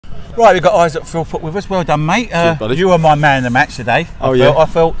Right, we've got Isaac Philpott with us. Well done, mate. Buddy. You were my man of the match today. I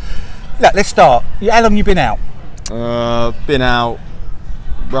felt. Look, let's start. How long you been out? Been out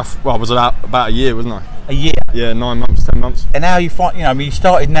rough. Well, I was about a year, wasn't I? A year. Yeah, 9 months, 10 months. And how you find? You know, I mean, you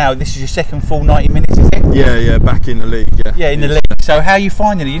started now. This is your second full 90 minutes, is it? Yeah, back in the league. Yeah, in the league. So how are you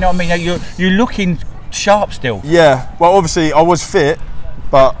finding it? You know what I mean? You're looking sharp still. Yeah. Well, obviously I was fit,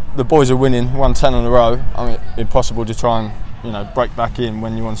 but the boys are winning, won 10 in a row. I mean, impossible to try and break back in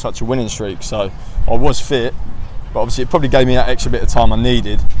when you're on such a winning streak. So I was fit, but obviously it probably gave me that extra bit of time I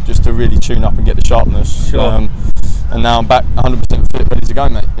needed just to really tune up and get the sharpness. Sure. And now I'm back 100% fit, ready to go,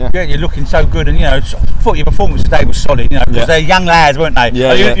 mate. Yeah, you're looking so good, and I thought your performance today was solid. Because they're young lads, weren't they?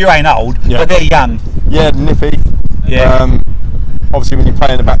 Yeah, you ain't old, but they're young. Yeah, nippy. Yeah. Obviously, when you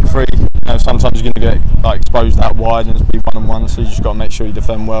play in the back three, sometimes you're going to get exposed out wide and it's be 1-on-1. So you just got to make sure you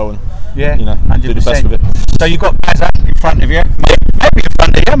defend well and do the best with it. So you've got Bazza in front of you, maybe in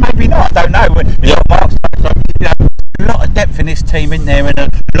front of you, maybe not. I don't know. A lot of depth in this team, isn't there, and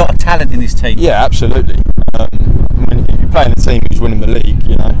a lot of talent in this team. Yeah, absolutely. When you play in a team who's winning the league,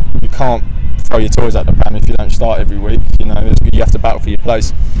 you can't throw your toys at the pram if you don't start every week. You have to battle for your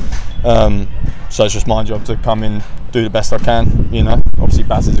place. So it's just my job to come in, do the best I can. Obviously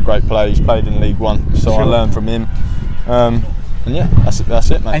Baz is a great player. He's played in League One, so I learn from him. And yeah, that's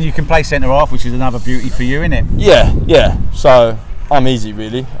it, mate. And you can play centre half, which is another beauty for you, isn't it? Yeah. So I'm easy,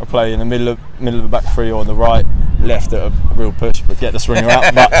 really. I play in the middle of the back three or the right, left at a real push, but get the swinger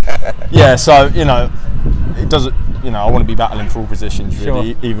out. But yeah, so it doesn't. I want to be battling for all positions,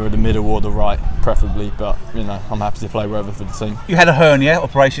 really, either the middle or the right, preferably. But I'm happy to play wherever for the team. You had a hernia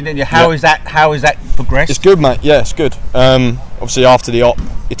operation, didn't you? How is that progressed? It's good, mate. Yeah, it's good. Obviously, after the op,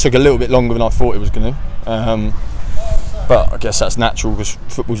 it took a little bit longer than I thought it was going to. But I guess that's natural because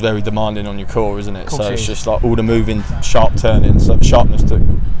football's very demanding on your core, isn't it? So it's just like all the moving, sharp turning. So the sharpness took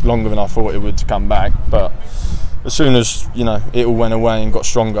longer than I thought it would to come back. But as soon as it all went away and got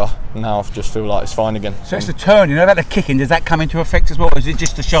stronger, now I just feel like it's fine again. So it's the turn, about the kicking. Does that come into effect as well, or is it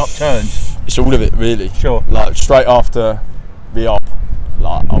just the sharp turns? It's all of it, really. Sure. Like straight after the op,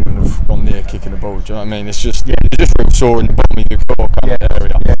 I wouldn't have gone near kicking the ball. Do you know what I mean? It's just real sore in the bottom of your core kind of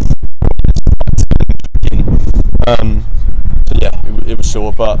area. Yeah. So yeah, it was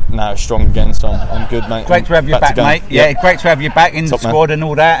sore, but now it's strong again, so I'm good, mate. Great to have you back, mate. Yeah, great to have you back in the squad and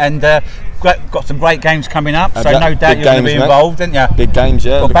all that, and got some great games coming up, so no doubt you're going to be involved, aren't you? Big games,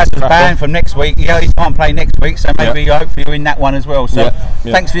 yeah. Well, Bazza's banned from next week. He can't play next week, so maybe hopefully you're in that one as well. So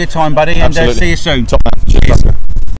thanks for your time, buddy, and see you soon. Top man.